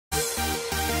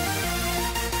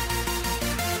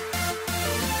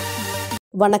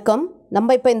வணக்கம்.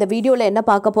 நம்ம இப்போ இந்த வீடியோவில் என்ன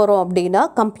பார்க்க போகிறோம் அப்படின்னா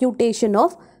கம்ப்யூட்டேஷன்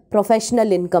ஆஃப்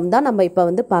ப்ரொஃபஷ்னல் இன்கம் தான் நம்ம இப்போ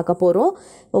வந்து பார்க்க போகிறோம்.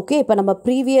 ஓகே, இப்போ நம்ம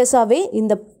ப்ரீவியஸாகவே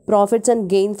இந்த profits and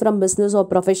gain from business of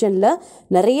ப்ரொஃபஷனில்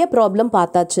நிறைய ப்ராப்ளம்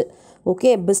பார்த்தாச்சு. ஓகே,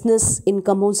 பிஸ்னஸ்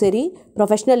இன்கமும் சரி,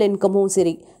 ப்ரொஃபஷ்னல் இன்கமும்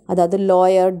சரி, அதாவது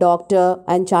lawyer, doctor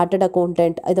and chartered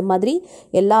accountant, இது மாதிரி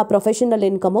எல்லா ப்ரொஃபஷனல்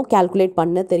இன்கமும் கேல்குலேட்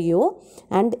பண்ண தெரியும்.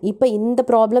 அண்ட் இப்போ இந்த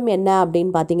ப்ராப்ளம் என்ன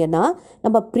அப்படின்னு பார்த்தீங்கன்னா,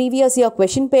 நம்ம ப்ரீவியஸ் இயர்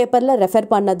கொஷின் பேப்பரில் ரெஃபர்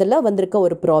பண்ணதில் வந்திருக்க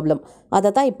ஒரு ப்ராப்ளம்.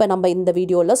 அதை தான் இப்போ நம்ம இந்த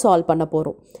வீடியோவில் சால்வ் பண்ண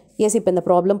போகிறோம். எஸ், இப்போ இந்த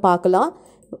ப்ராப்ளம் பார்க்கலாம்.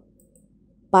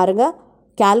 பாருங்கள்,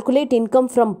 calculate income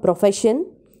from profession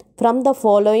from the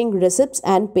following receipts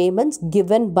and payments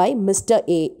given by Mr.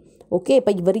 A. Okay,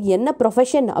 இப்போ இவர் என்ன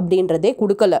ப்ரொஃபஷன் அப்படின்றதே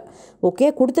கொடுக்கல. ஓகே,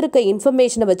 கொடுத்துருக்க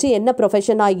இன்ஃபர்மேஷனை வச்சு என்ன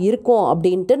ப்ரொஃபஷனாக இருக்கும்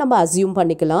அப்படின்ட்டு நம்ம அசியூம்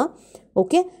பண்ணிக்கலாம்.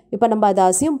 ஓகே, இப்போ நம்ம அதை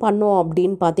அசியூம் பண்ணோம்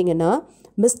அப்படின்னு பார்த்தீங்கன்னா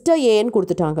மிஸ்டர் ஏன்னு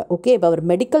கொடுத்துட்டாங்க. ஓகே, இப்போ அவர்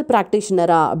மெடிக்கல்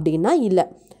ப்ராக்டிஷனரா அப்படின்னா இல்லை.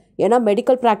 ஏன்னா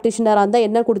மெடிக்கல் ப்ராக்டிஷனராக இருந்தால்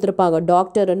என்ன கொடுத்துருப்பாங்க,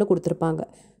 டாக்டர்னு கொடுத்துருப்பாங்க.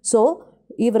 ஸோ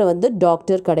இவர் வந்து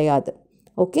டாக்டர் கிடையாது.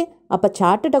 ஓகே, அப்போ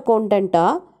சார்ட்டர்ட் அக்கௌண்டண்ட்டா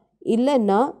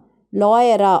இல்லைன்னா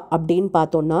லாயரா அப்படின்னு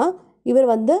பார்த்தோன்னா இவர்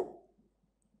வந்து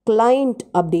கிளைண்ட்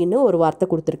அப்படின்னு ஒரு வார்த்தை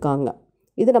கொடுத்துருக்காங்க.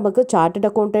 இது நமக்கு சார்ட்டர்ட்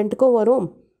அக்கௌண்டண்ட்டுக்கும் வரும்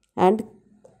அண்ட்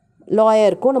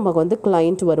லாயருக்கும் நமக்கு வந்து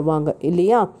கிளைண்ட் வருவாங்க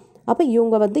இல்லையா. அப்போ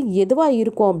இவங்க வந்து எதுவாக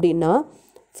இருக்கும் அப்படின்னா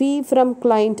ஃபீ ஃப்ரம்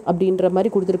கிளைண்ட் அப்படின்ற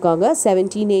மாதிரி கொடுத்துருக்காங்க.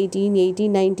 17, 18,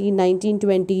 18, 19, 19,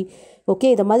 20. ஓகே,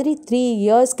 இதை மாதிரி 3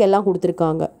 இயர்ஸ்க்கெல்லாம்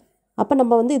கொடுத்துருக்காங்க. அப்போ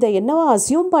நம்ம வந்து இதை என்னவா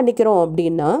அசியூம் பண்ணிக்கிறோம்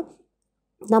அப்படின்னா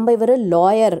நம்ம இவர்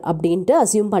லாயர் அப்படின்ட்டு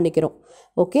அசியூம் பண்ணிக்கிறோம்.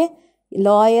 ஓகே,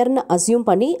 லாயர்னு அசியூம்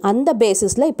பண்ணி அந்த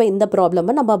பேசிஸில் இப்போ இந்த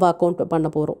ப்ராப்ளமை நம்ம ஒர்க் அவுட் பண்ண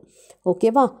போகிறோம்.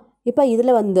 ஓகேவா. இப்போ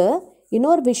இதில் வந்து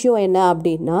இன்னொரு விஷயம் என்ன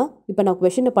அப்படின்னா, இப்போ நான்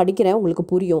கொஷினை படிக்கிறேன், உங்களுக்கு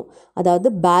புரியும். அதாவது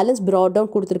பேலன்ஸ் ப்ராட்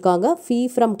டவுன் கொடுத்துருக்காங்க, ஃபீ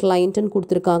ஃப்ரம் கிளைண்ட்டுன்னு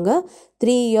கொடுத்துருக்காங்க,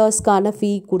 3 இயர்ஸ்க்கான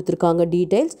ஃபீ கொடுத்துருக்காங்க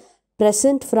டீட்டெயில்ஸ்,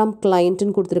 ப்ரெசன்ட் ஃப்ரம்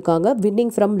கிளைண்ட்டுன்னு கொடுத்துருக்காங்க,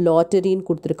 வின்னிங் ஃப்ரம் லாட்டரின்னு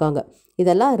கொடுத்துருக்காங்க.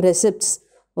 இதெல்லாம் ரெசிப்ட்ஸ்.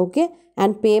 ஓகே,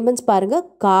 அண்ட் பேமெண்ட்ஸ் பாருங்கள்,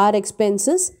 car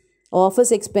expenses,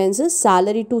 office expenses,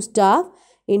 salary to staff,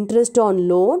 interest on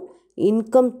loan,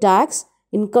 income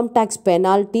tax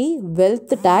penalty,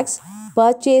 wealth tax,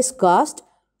 purchase cost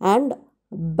and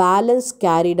balance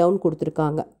carry down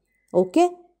கொடுத்துருக்காங்க. Okay,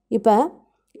 இப்போ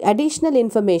additional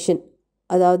information,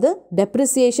 அதாவது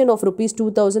depreciation of rupees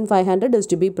 2500 is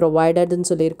to be providedன்னு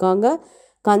சொல்லியிருக்காங்க.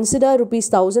 consider rupees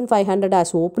 1500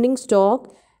 as opening stock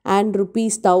and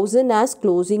rupees 1000 as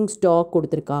closing stock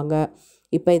கொடுத்துருக்காங்க.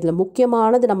 இப்போ இதில்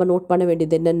முக்கியமானது நம்ம note பண்ண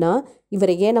வேண்டியது என்னென்னா,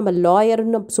 இவரை ஏன் நம்ம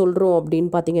லாயர்னு சொல்கிறோம் அப்படின்னு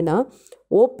பார்த்தீங்கன்னா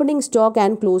ஓப்பனிங் ஸ்டாக்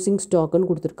அண்ட் க்ளோசிங் ஸ்டாக்குன்னு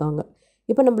கொடுத்துருக்காங்க.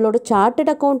 இப்போ நம்மளோட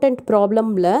சார்ட்டர்ட் அக்கௌண்டன்ட்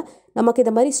ப்ராப்ளமில் நமக்கு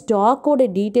இந்த மாதிரி ஸ்டாக்கோட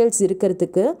டீட்டெயில்ஸ்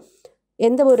இருக்கிறதுக்கு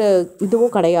எந்த ஒரு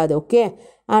இதுவும் கிடையாது. ஓகே,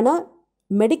 ஆனால்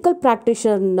மெடிக்கல்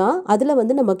ப்ராக்டிஷனர்னால் அதில்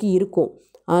வந்து நமக்கு இருக்கும்.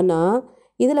 ஆனால்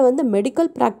இதில் வந்து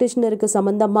மெடிக்கல் ப்ராக்டிஷனருக்கு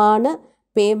சம்மந்தமான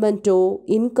பேமெண்ட்டோ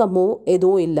இன்கமோ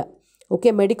எதுவும் இல்லை. ஓகே,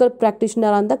 மெடிக்கல்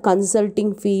ப்ராக்டிஷனராக இருந்தால்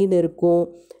கன்சல்டிங் ஃபீன்னு இருக்கும்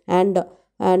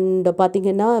அண்ட்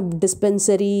பார்த்திங்கன்னா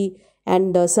டிஸ்பென்சரி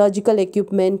அண்ட் சர்ஜிக்கல்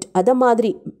எக்யூப்மெண்ட் அதை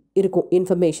மாதிரி இருக்கும்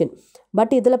இன்ஃபர்மேஷன்.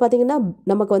 பட் இதில் பார்த்திங்கன்னா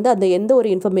நமக்கு வந்து அந்த எந்த ஒரு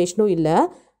இன்ஃபர்மேஷனும் இல்லை.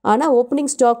 ஆனால்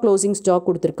ஓப்பனிங் ஸ்டாக், க்ளோசிங் ஸ்டாக்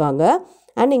கொடுத்துருக்காங்க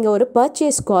அண்ட் இங்கே ஒரு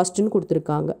பர்ச்சேஸ் காஸ்ட்டுன்னு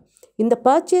கொடுத்துருக்காங்க. இந்த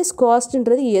பர்ச்சேஸ்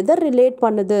காஸ்ட்டுன்றது எதை ரிலேட்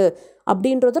பண்ணுது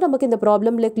அப்படின்றதும் நமக்கு இந்த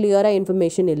ப்ராப்ளமில் கிளியராக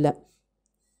இன்ஃபர்மேஷன் இல்லை.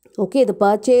 ஓகே, இது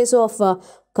பர்ச்சேஸ் ஆஃப்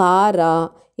காரா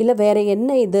இல்லை வேறு என்ன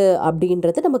இது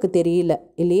அப்படின்றது நமக்கு தெரியல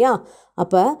இல்லையா.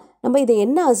 அப்போ நம்ம இதை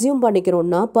என்ன assume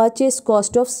பண்ணிக்கிறோம்னா purchase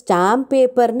cost of stamp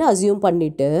பேப்பர்னு assume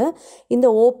பண்ணிவிட்டு இந்த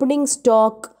ஓப்பனிங்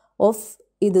ஸ்டாக் ஆஃப்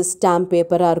இது ஸ்டாம்ப்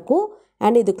பேப்பராக இருக்கும்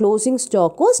அண்ட் இது க்ளோசிங்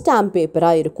ஸ்டாக்கும் ஸ்டாம்ப்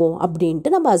பேப்பராக இருக்கும்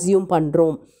அப்படின்ட்டு நம்ம அசியூம்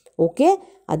பண்ணுறோம். ஓகே,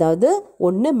 அதாவது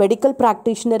ஒன்று மெடிக்கல்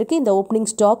ப்ராக்டிஷனருக்கு இந்த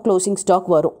ஓப்பனிங் ஸ்டாக், க்ளோசிங் ஸ்டாக்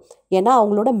வரும், ஏன்னா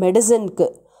அவங்களோட மெடிசனுக்கு.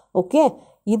 ஓகே,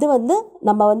 இது வந்து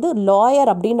நம்ம வந்து லாயர்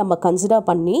அப்படின்னு நம்ம கன்சிடர்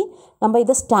பண்ணி நம்ம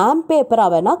இதை ஸ்டாம்ப் பேப்பராக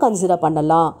வேணால் கன்சிடர்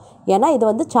பண்ணலாம். ஏன்னா இது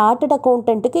வந்து சார்ட்டர்ட்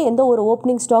அக்கௌண்டண்ட்டுக்கு எந்த ஒரு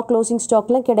ஓப்பனிங் ஸ்டாக், க்ளோசிங்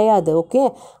ஸ்டாக்லாம் கிடையாது. ஓகே,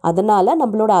 அதனால்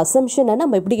நம்மளோட அசம்ஷனை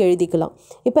நம்ம எப்படி எழுதிக்கலாம்.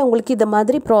 இப்போ உங்களுக்கு இந்த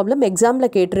மாதிரி ப்ராப்ளம்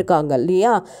எக்ஸாமில் கேட்டிருக்காங்க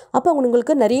இல்லையா. அப்போ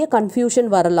உங்களுக்கு நிறைய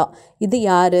கன்ஃபியூஷன் வரலாம். இது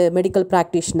யார், மெடிக்கல்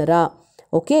ப்ராக்டிஷனரா,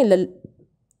 ஓகே, இல்லை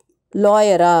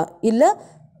லாயரா, இல்லை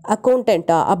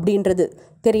அக்கௌண்டண்ட்டா அப்படின்றது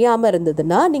தெரியாமல்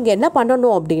இருந்ததுன்னா நீங்கள் என்ன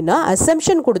பண்ணணும் அப்படின்னா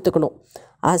அசம்ஷன் கொடுத்துக்கணும்.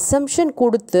 அசம்ஷன்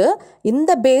கொடுத்து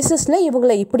இந்த பேசிஸில்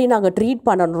இவங்களை இப்படி நாங்கள் ட்ரீட்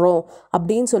பண்ணணும்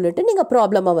அப்படின்னு சொல்லிட்டு நீங்கள்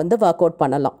ப்ராப்ளமை வந்து ஒர்க் அவுட்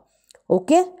பண்ணலாம்.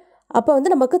 ஓகே, அப்போ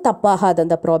வந்து நமக்கு தப்பாகாது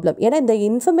அந்த ப்ராப்ளம். ஏன்னா இந்த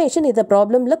இன்ஃபர்மேஷன் இந்த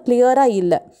ப்ராப்ளமில் கிளியராக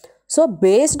இல்லை. So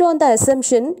based on the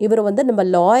assumption இவர் வந்து நம்ம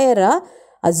லாயராக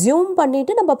அசியூம்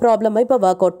பண்ணிவிட்டு நம்ம ப்ராப்ளமை இப்போ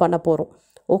ஒர்க் அவுட் பண்ண போகிறோம்.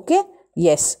 ஓகே,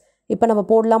 எஸ், இப்போ நம்ம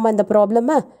போடலாமா இந்த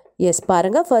ப்ராப்ளமை. எஸ்,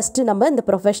 பாருங்கள், ஃபஸ்ட்டு நம்ம இந்த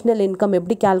ப்ரொஃபஷ்னல் இன்கம்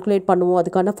எப்படி கால்குலேட் பண்ணுவோம்,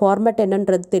 அதுக்கான ஃபார்மேட்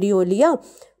என்னன்றது தெரியும் இல்லையா.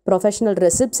 ப்ரொஃபஷனல்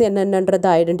ரெசிப்ட்ஸ்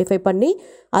என்னென்னன்றதை ஐடென்டிஃபை பண்ணி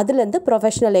அதுலேருந்து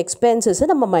ப்ரொஃபஷனல் எக்ஸ்பென்சஸை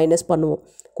நம்ம மைனஸ் பண்ணுவோம்.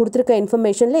 கொடுத்துருக்க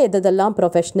இன்ஃபர்மேஷனில் எதெல்லாம்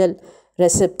ப்ரொஃபஷனல்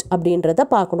ரெசிப்ட் அப்படின்றத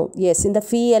பார்க்கணும். எஸ், இந்த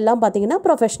ஃபீ எல்லாம் பார்த்தீங்கன்னா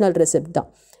ப்ரொஃபஷனல் ரெசிப்ட் தான்.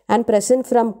 அண்ட் ப்ரெசன்ட்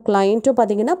ஃப்ரம் கிளைண்ட்டும்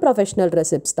பார்த்தீங்கன்னா ப்ரொஃபஷனல்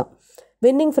ரெசிப்ட்ஸ் தான்.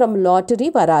 வின்னிங் ஃப்ரம் லாட்டரி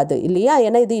வராது இல்லையா,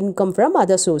 ஏன்னா இது இன்கம் ஃப்ரம்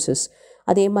அதர் சோர்சஸ்.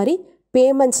 அதே மாதிரி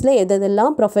பேமெண்ட்ஸில்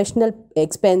எதெல்லாம் ப்ரொஃபஷனல்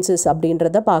எக்ஸ்பென்சஸ்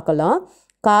அப்படின்றத பார்க்கலாம்.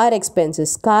 கார்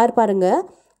எக்ஸ்பென்சஸ், கார் பாருங்கள்,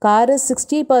 car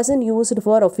 60% used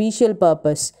for official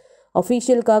purpose.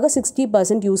 ஒஃபீஷியலுக்காக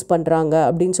 60% use பண்ணுறாங்க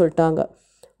அப்படின்னு சொல்லிட்டாங்க.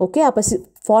 ஓகே, அப்போ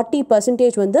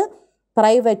 40% வந்து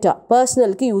ப்ரைவேட்டாக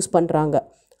பர்சனலுக்கு யூஸ் பண்ணுறாங்க.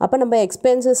 அப்போ நம்ம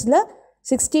எக்ஸ்பென்சஸில்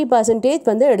 60%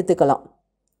 வந்து எடுத்துக்கலாம்.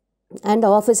 அண்ட்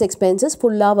ஆஃபீஸ் எக்ஸ்பென்சஸ்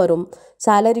ஃபுல்லாக வரும்.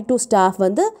 சேலரி டு ஸ்டாஃப்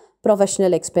வந்து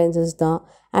ப்ரொஃபஷ்னல் எக்ஸ்பென்சஸ் தான்.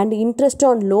 அண்ட் இன்ட்ரெஸ்ட்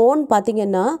ஆன் லோன்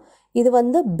பார்த்திங்கன்னா இது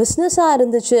வந்து பிஸ்னஸாக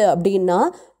இருந்துச்சு அப்படின்னா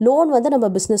லோன் வந்து நம்ம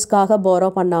பிஸ்னஸ்க்காக போரோ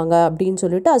பண்ணாங்க அப்படின்னு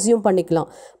சொல்லிட்டு அசியூம் பண்ணிக்கலாம்.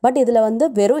 பட் இதில் வந்து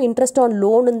வெறும் இன்ட்ரெஸ்ட் ஆன்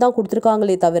லோனுன்னு தான்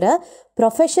கொடுத்துருக்காங்களே தவிர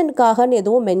ப்ரொஃபஷனுக்காகன்னு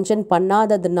எதுவும் மென்ஷன்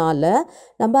பண்ணாததுனால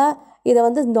நம்ம இதை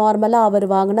வந்து நார்மலாக அவர்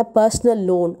வாங்கின பர்சனல்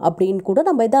லோன் அப்படின்னு கூட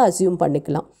நம்ம இதை அசியூம்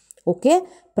பண்ணிக்கலாம். ஓகே,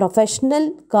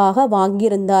 ப்ரொஃபஷ்னலுக்காக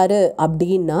வாங்கியிருந்தார்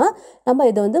அப்படின்னா நம்ம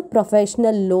இதை வந்து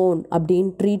ப்ரொஃபஷ்னல் லோன்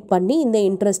அப்படின்னு ட்ரீட் பண்ணி இந்த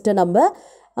இன்ட்ரெஸ்ட்டை நம்ம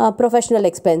ப்ரொஃபஷ்னல்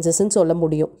எக்ஸ்பென்சஸ்ன்னு சொல்ல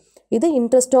முடியும். இது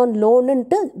இன்ட்ரெஸ்ட் ஆன்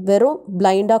லோனுன்ட்டு வெறும்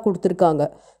பிளைண்டாக கொடுத்துருக்காங்க.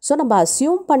 ஸோ நம்ம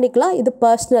அசியூம் பண்ணிக்கலாம் இது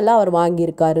பர்சனலாக அவர்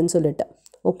வாங்கியிருக்காருன்னு சொல்லிட்டு.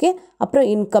 ஓகே, அப்புறம்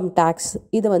இன்கம் டேக்ஸ்,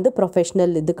 இது வந்து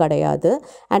ப்ரொஃபஷ்னல் இது கிடையாது.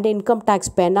 அண்ட் இன்கம்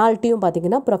டேக்ஸ் பெனால்ட்டியும்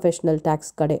பார்த்திங்கன்னா ப்ரொஃபஷ்னல்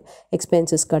டேக்ஸ்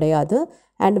எக்ஸ்பென்சஸ் கிடையாது.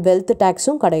 அண்ட் வெல்த்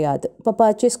டேக்ஸும் கிடையாது. இப்போ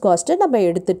பர்ச்சேஸ் காஸ்ட்டு நம்ம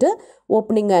எடுத்துகிட்டு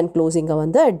ஓப்பனிங் அண்ட் க்ளோசிங்கை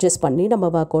வந்து அட்ஜஸ்ட் பண்ணி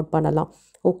நம்ம ஒர்க் அவுட் பண்ணலாம்.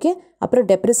 ஓகே, அப்புறம்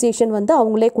டெப்ரிசியேஷன் வந்து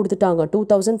அவங்களே கொடுத்துட்டாங்க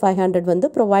 2500 வந்து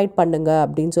ப்ரொவைட் பண்ணுங்க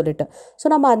அப்படின்னு சொல்லிட்டு. ஸோ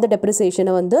நம்ம அந்த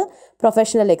டெப்ரிசியேஷனை வந்து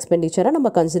ப்ரொஃபஷனல் எக்ஸ்பெண்டிச்சரை நம்ம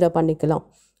கன்சிடர் பண்ணிக்கலாம்.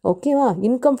 ஓகேவா,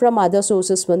 இன்கம் ஃப்ரம் அதர்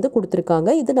சோர்சஸ் வந்து கொடுத்துருக்காங்க.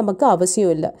 இது நமக்கு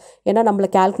அவசியம் இல்லை, ஏன்னா நம்மளை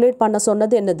கால்குலேட் பண்ண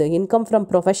சொன்னது என்னது, இன்கம் ஃப்ரம்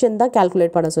ப்ரொஃபஷன் தான்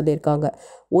கால்குலேட் பண்ண சொல்லியிருக்காங்க.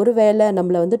 ஒருவேளை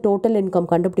நம்மளை வந்து டோட்டல் இன்கம்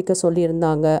கண்டுபிடிக்க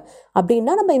சொல்லியிருந்தாங்க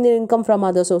அப்படின்னா நம்ம இந்த இன்கம் ஃப்ரம்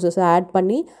அதர் சோர்சஸை ஆட்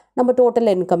பண்ணி நம்ம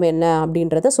டோட்டல் இன்கம் என்ன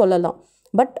அப்படின்றத சொல்லலாம்.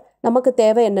 பட் நமக்கு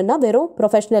தேவை என்னென்னா வெறும்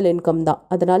ப்ரொஃபஷ்னல் இன்கம் தான்.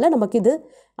 அதனால் நமக்கு இது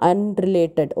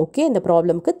அன்ரிலேட்டட். ஓகே, இந்த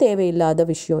ப்ராப்ளம்க்கு தேவையில்லாத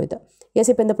விஷயம் இது. எஸ்,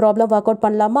 இப்போ இந்த ப்ராப்ளம் ஒர்க் அவுட்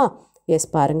பண்ணலாமா? எஸ்,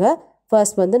 பாருங்கள்.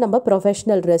 ஃபர்ஸ்ட் வந்து நம்ம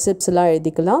ப்ரொஃபஷ்னல் ரெசிப்ட்ஸ்லாம்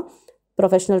எழுதிக்கலாம்.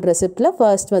 ப்ரொஃபஷ்னல் ரெசிப்டில்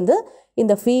ஃபர்ஸ்ட் வந்து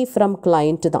இந்த ஃபீ ஃப்ரம்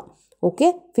கிளைண்ட் தான். ஓகே,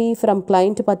 ஃபீ ஃப்ரம்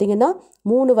கிளைண்ட் பார்த்திங்கன்னா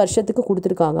 3 வருஷத்துக்கு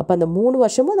கொடுத்துருக்காங்க. அப்போ அந்த 3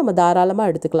 வருஷமும் நம்ம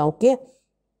தாராளமாக எடுத்துக்கலாம். ஓகே,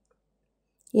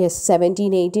 எஸ்,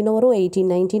 17-18 வரும்,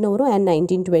 18-19 வரும், அண்ட்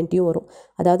 19-20 வரும்.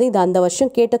 அதாவது இது அந்த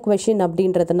வருஷம் கேட்ட கொஷின்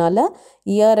அப்படின்றதுனால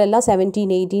இயர் எல்லாம்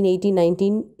 17-18,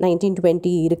 18-19,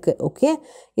 19-20 இருக்குது. ஓகே,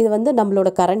 இது வந்து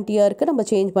நம்மளோட கரண்ட் இயருக்கு நம்ம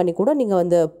சேஞ்ச் பண்ணி கூட நீங்கள்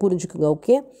வந்து புரிஞ்சுக்குங்க.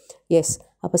 ஓகே, எஸ்,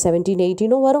 அப்போ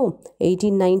 17-18 வரும்,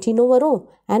 18-19 வரும்,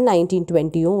 அண்ட்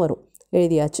 19-20 வரும்.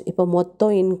 எழுதியாச்சு. இப்போ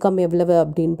மொத்தம் இன்கம் எவ்வளவு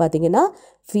அப்படின்னு பார்த்தீங்கன்னா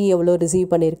ஃபீ எவ்வளோ ரிசீவ்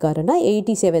பண்ணியிருக்காருன்னா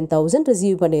 87,000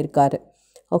 ரிசீவ் பண்ணியிருக்காரு.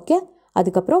 ஓகே,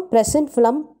 அதுக்கப்புறம் ப்ரெசன்ட்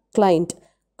ஃப்ரம் கிளைண்ட்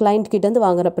கிட்டேருந்து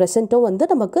வாங்குகிற ப்ரெசென்ட்டும் வந்து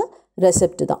நமக்கு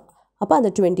ரெசிப்ட் தான். அப்போ அந்த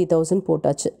 20,000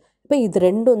 போட்டாச்சு. இப்போ இது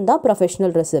ரெண்டும் தான்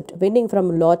professional receipt. Winning from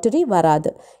lottery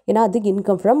வராது, ஏன்னா அது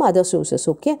income from other sources.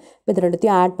 Okay, இப்போ இது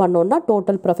ரெண்டுத்தையும் ஆட் பண்ணோன்னா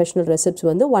டோட்டல் ப்ரொஃபஷ்னல் ரெசிப்ட்ஸ்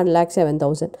வந்து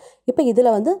 1,07,000. இப்போ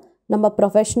இதில் வந்து நம்ம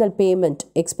ப்ரொஃபஷ்னல் பேமெண்ட்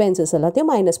எக்ஸ்பென்சஸ்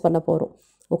எல்லாத்தையும் மைனஸ் பண்ண போகிறோம்.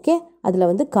 ஓகே, அதில்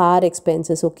வந்து car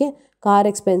expenses. Okay, car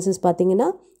expenses பார்த்திங்கன்னா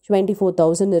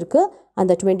 24,000 இருக்குது.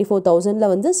 அந்த 24,000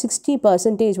 வந்து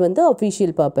 60% வந்து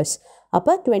அஃபிஷியல் பர்பஸ்.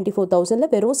 அப்போ 24,000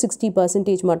 வெறும்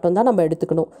 60% மட்டும் தான் நம்ம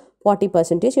எடுத்துக்கணும்,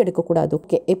 40% எடுக்கக்கூடாது.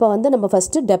 ஓகே, இப்போ வந்து நம்ம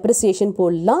ஃபஸ்ட்டு டெப்ரிசியேஷன்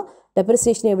போடலாம்.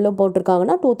 டெப்ரிசியேஷன் எவ்வளோ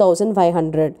போட்டிருக்காங்கன்னா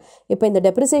 2,500. இப்போ இந்த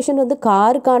டெப்ரிசியேஷன் வந்து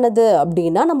காருக்கானது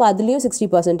அப்படின்னா நம்ம அதுலேயும்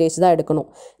 60% தான் எடுக்கணும்.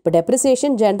 இப்போ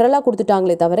டெப்ரிசியேஷன் ஜென்ரலாக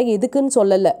கொடுத்துட்டாங்களே தவிர எதுக்குன்னு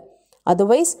சொல்லலை.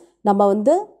 அதர்வைஸ் நம்ம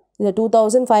வந்து இந்த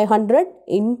 2,500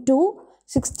 இன்டூ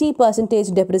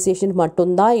 60% டெப்ரிசியேஷன்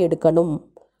மட்டும்தான் எடுக்கணும்.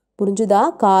 புரிஞ்சுதா?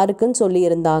 காருக்குன்னு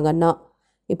சொல்லியிருந்தாங்கன்னா.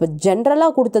 இப்போ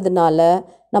ஜென்ரலாக கொடுத்ததுனால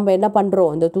நம்ம என்ன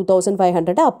பண்ணுறோம், இந்த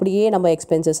 2,500 அப்படியே நம்ம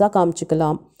எக்ஸ்பென்சஸாக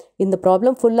காமிச்சிக்கலாம். இந்த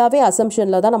ப்ராப்ளம் ஃபுல்லாகவே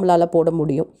அசம்ஷனில் தான் நம்மளால் போட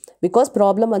முடியும். பிகாஸ்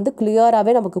ப்ராப்ளம் வந்து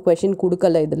கிளியராகவே நமக்கு கொஷின்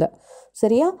கொடுக்கல இதில்.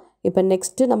 சரியா? இப்போ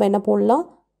நெக்ஸ்ட்டு நம்ம என்ன போடலாம்,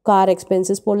 கார்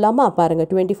எக்ஸ்பென்சஸ் போடலாமா? பாருங்கள்,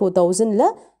 24,000ல்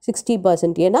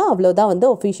 60%, ஏன்னா அவ்வளோதான் வந்து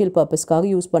ஒஃபிஷியல் பர்பஸ்க்காக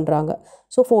யூஸ் பண்ணுறாங்க.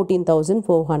 ஸோ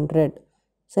 14,400.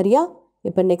 சரியா?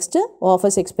 இப்போ நெக்ஸ்ட்டு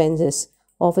ஆஃபீஸ்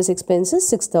எக்ஸ்பென்சஸ்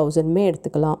 6,000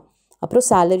 எடுத்துக்கலாம். அப்புறம்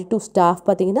சேலரி டு ஸ்டாஃப்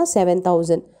பார்த்திங்கன்னா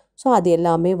 7,000. ஸோ அது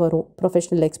எல்லாமே வரும்,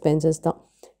 ப்ரொஃபஷ்னல் எக்ஸ்பென்சஸ் தான்.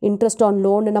 இன்ட்ரெஸ்ட் ஆன்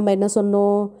லோன் நம்ம என்ன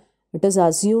சொன்னோம், it is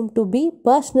assume to be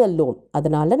personal loan,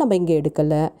 அதனால் நம்ம இங்கே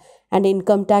எடுக்கலை. அண்ட்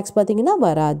இன்கம் டேக்ஸ் பார்த்திங்கன்னா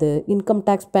வராது, இன்கம்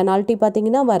டேக்ஸ் பெனால்ட்டி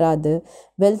பார்த்திங்கன்னா வராது,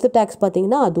 வெல்த் டேக்ஸ்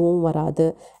பார்த்திங்கன்னா அதுவும் வராது.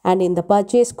 அண்ட் இந்த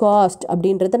பர்ச்சேஸ் காஸ்ட்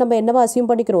அப்படின்றத நம்ம என்னவா அசியூம்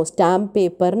பண்ணிக்கிறோம், ஸ்டாம்ப்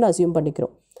பேப்பர்னு அசியூம்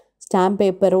பண்ணிக்கிறோம். ஸ்டாம்ப்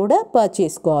பேப்பரோட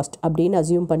பர்ச்சேஸ் காஸ்ட் அப்படின்னு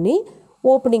அசியூம் பண்ணி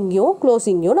ஓப்பனிங்கையும்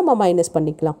க்ளோசிங்கையும் நம்ம மைனஸ்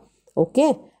பண்ணிக்கலாம். ஓகே,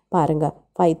 பாருங்கள்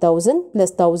 5000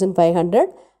 + 1500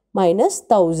 -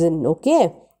 1000. ஓகே,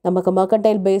 நமக்கு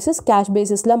மர்கன்டைல் பேசிஸ் கேஷ்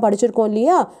பேசிஸ்லாம் படிச்சிருக்கோம்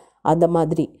இல்லையா, அந்த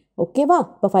மாதிரி. ஓகேவா,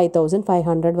 இப்போ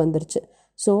 5500 வந்துருச்சு.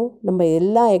 ஸோ நம்ம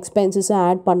எல்லா எக்ஸ்பென்சஸும்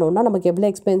ஆட் பண்ணோன்னா நமக்கு எவ்வளோ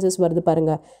எக்ஸ்பென்சஸ் வருது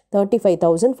பாருங்கள்,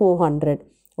 35,400.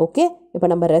 ஓகே, இப்போ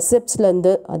நம்ம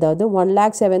ரெசிப்ட்ஸ்லேருந்து, அதாவது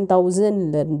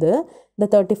 1,07,000லேருந்து இந்த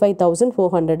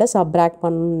 35,400 சப்ராக்ட்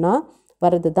பண்ணால்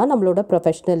வருது தான் நம்மளோட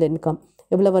ப்ரொஃபஷ்னல் இன்கம்.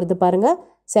 எவ்வளோ வருது பாருங்கள்,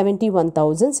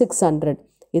 71,600.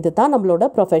 இது தான் நம்மளோட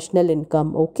ப்ரொஃபஷ்னல்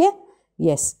இன்கம். Okay,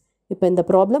 S. இப்போ இந்த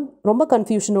ப்ராப்ளம் ரொம்ப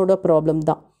கன்ஃபியூஷனோட ப்ராப்ளம்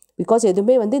தான், பிகாஸ்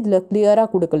எதுவுமே வந்து இதில் கிளியராக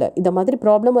கொடுக்கல. இந்த மாதிரி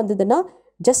ப்ராப்ளம் வந்ததுன்னா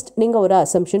ஜஸ்ட் நீங்கள் ஒரு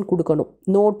அசம்ஷன் கொடுக்கணும்.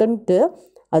 நோட்டுன்ட்டு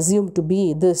assume to be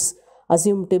this,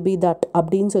 assume to be that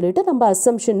அப்படின்னு சொல்லிட்டு நம்ம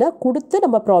அசம்ஷனை கொடுத்து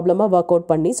நம்ம ப்ராப்ளமாக ஒர்க் அவுட்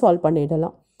பண்ணி சால்வ்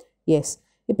பண்ணிடலாம். எஸ்,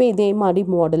 இப்போ இதே மாதிரி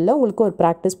மாடலில் உங்களுக்கு ஒரு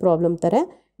ப்ராக்டிஸ் ப்ராப்ளம் தரேன்.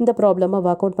 இந்த ப்ராப்ளமாக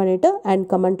ஒர்க் அவுட் பண்ணிவிட்டு அண்ட்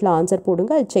கமெண்ட்டில் ஆன்சர்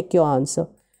போடுங்க. ஐ check your answer.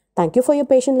 Thank you for your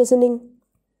patient listening.